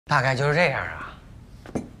大概就是这样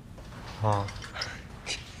啊。啊，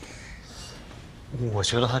我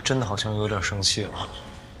觉得他真的好像有点生气了，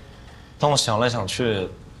但我想来想去，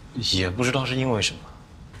也不知道是因为什么。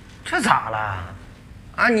这咋了？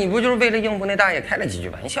啊，你不就是为了应付那大爷开了几句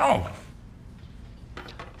玩笑吗？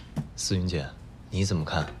思云姐，你怎么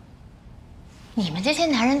看？你们这些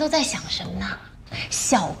男人都在想什么呢？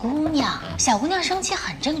小姑娘生气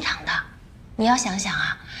很正常的。你要想想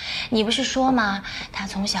啊，你不是说吗？她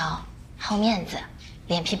从小好面子，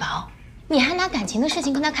脸皮薄，你还拿感情的事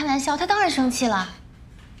情跟她开玩笑，她当然生气了。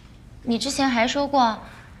你之前还说过，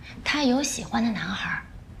她有喜欢的男孩，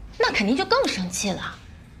那肯定就更生气了。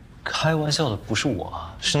开玩笑的不是我，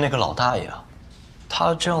是那个老大爷啊，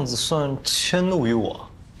他这样子算迁怒于我。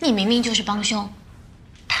你明明就是帮凶，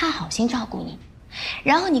他好心照顾你，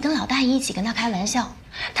然后你跟老大爷一起跟他开玩笑，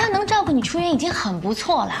他能照顾你出院已经很不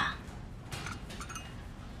错了。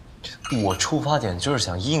我出发点就是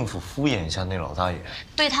想应付敷衍一下那老大爷，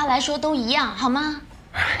对他来说都一样，好吗？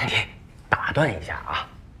你打断一下啊，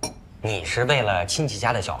你是为了亲戚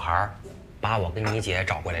家的小孩，把我跟你姐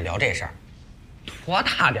找过来聊这事儿，多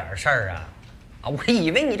大点事儿啊！啊，我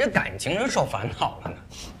以为你这感情上受烦恼了呢。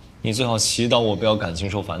你最好祈祷我不要感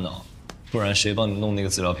情受烦恼，不然谁帮你弄那个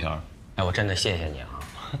资料片儿？哎，我真的谢谢你啊。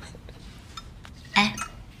哎，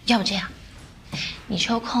要不这样，你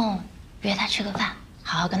抽空约他吃个饭，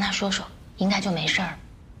好好跟他说说，应该就没事儿。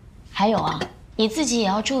还有啊，你自己也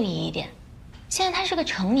要注意一点，现在他是个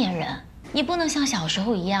成年人，你不能像小时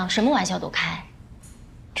候一样什么玩笑都开。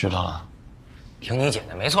知道了。听你姐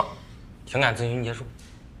的没错，情感咨询结束，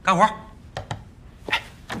干活。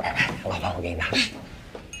哎，老板，我给你拿。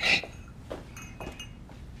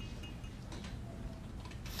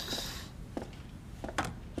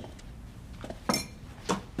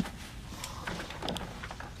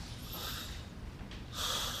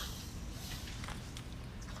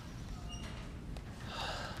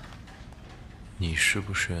你是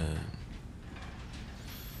不是？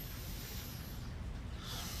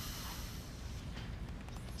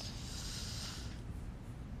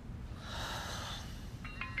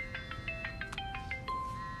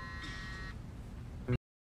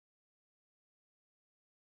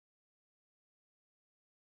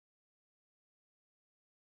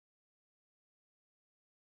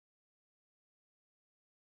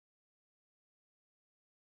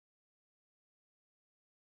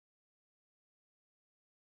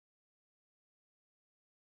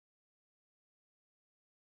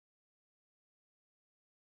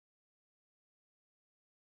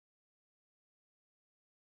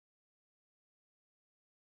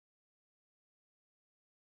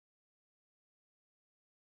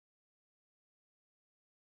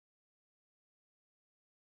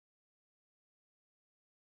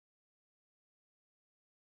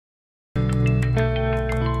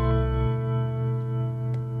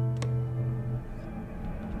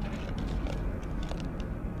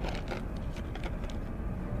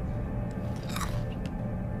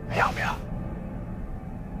要不要？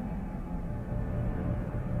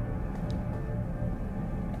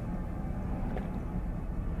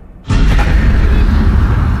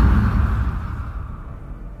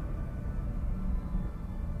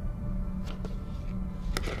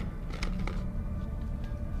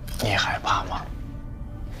你害怕吗？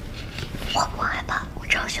我不害怕，我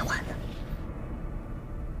超喜欢的。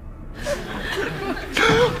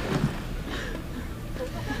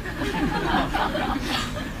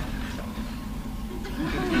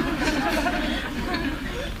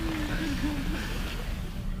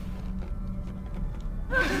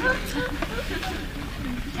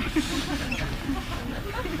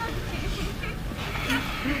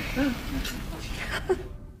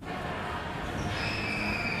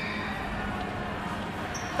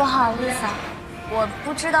不好意思啊，我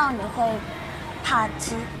不知道你会怕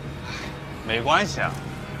鸡。没关系啊，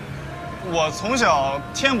我从小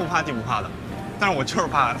天不怕地不怕的，但是我就是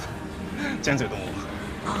怕尖嘴动物。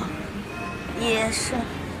啊，也是，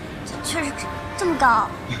确实这么高。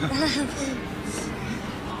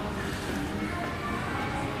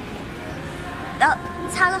要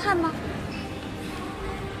擦个汗吗？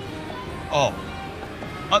哦，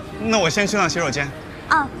啊，那我先去趟洗手间。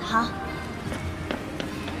啊，好。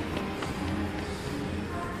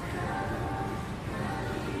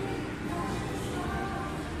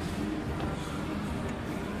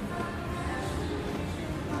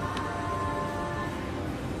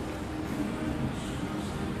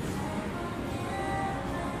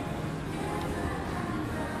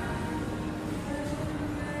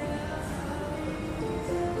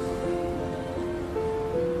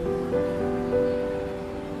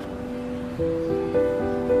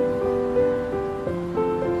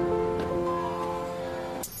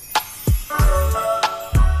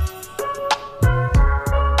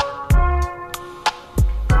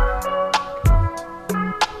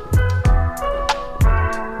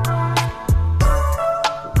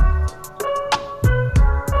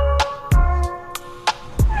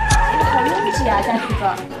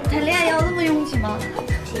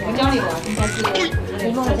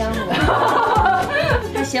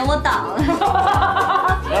嫌我挡。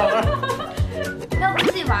要不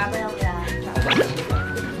自己玩吧，要不然。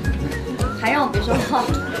还让我别说话。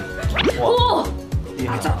哇！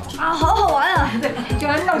好好玩啊！对，就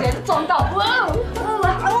还闹起来撞到，哇，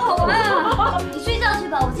好好玩啊！你睡觉去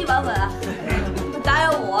吧，我自己玩会啊。打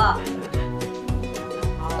扰我。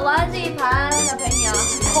玩这一盘要陪你啊。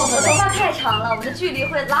我头发太长了，我们的距离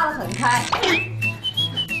会拉得很开。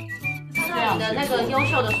看到你的那个优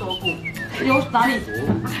秀的锁骨，哪里？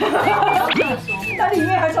它里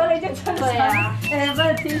面还穿了一件衬衫。对呀，不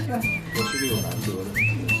是 T 恤。我是个有难得的。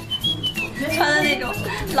穿的那种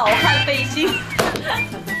老汉背心。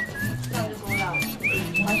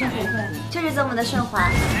完全不会，就是这么的顺滑。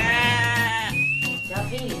只要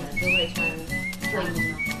经理们就会穿卫衣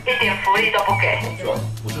吗？一点福利都不给。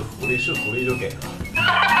不是福利，是福利就给了。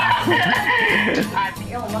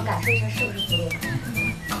让我们感受一下是不是福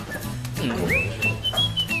利。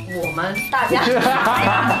我们大家，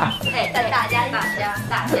哎，大家。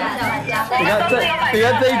你看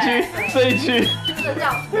这一句，这叫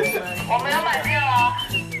我们有买票哦，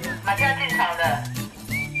买票进场的。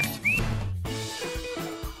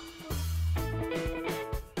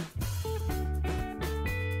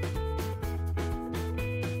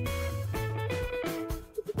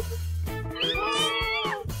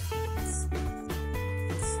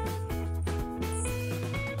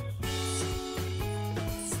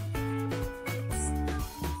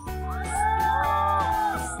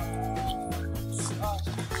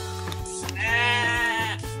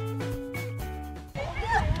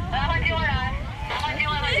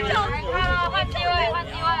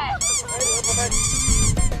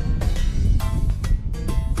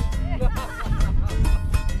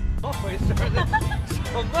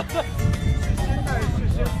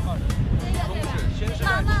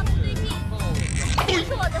妈妈不对劲，这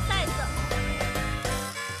是我的 size。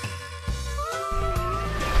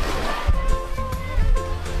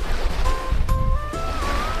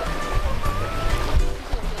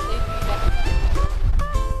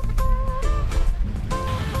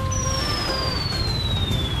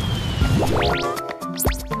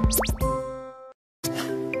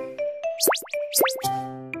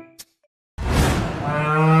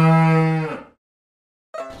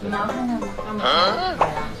你们要看看吗？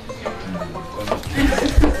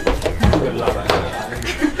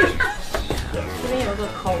这边有个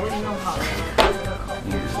口，我已经弄好了，这个口。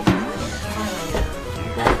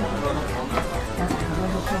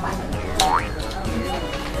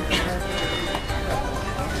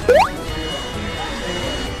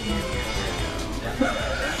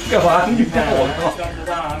干嘛？你看我靠！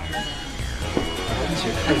而且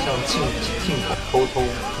太像镜头偷偷。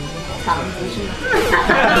嗓子是。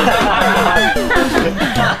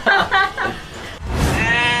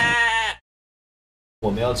我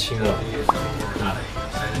们要亲了。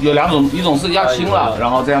有两种，一种是要亲了，然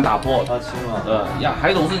后这样打破。他亲了。还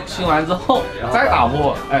有一种是亲完之后再打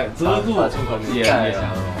破，哎，遮住。也行。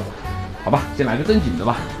好吧，先来个正经的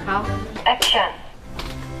吧。好 ，Action。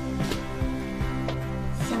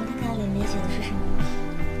想看看脸里写的是什么？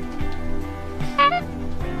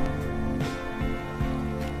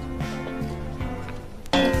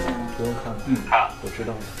不用看。好，我知道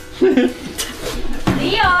了。你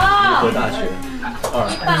有。和大学2。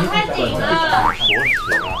绑太紧了。锁死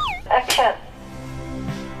了。Action。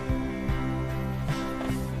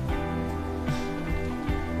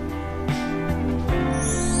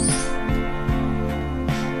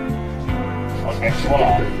OK， 说了。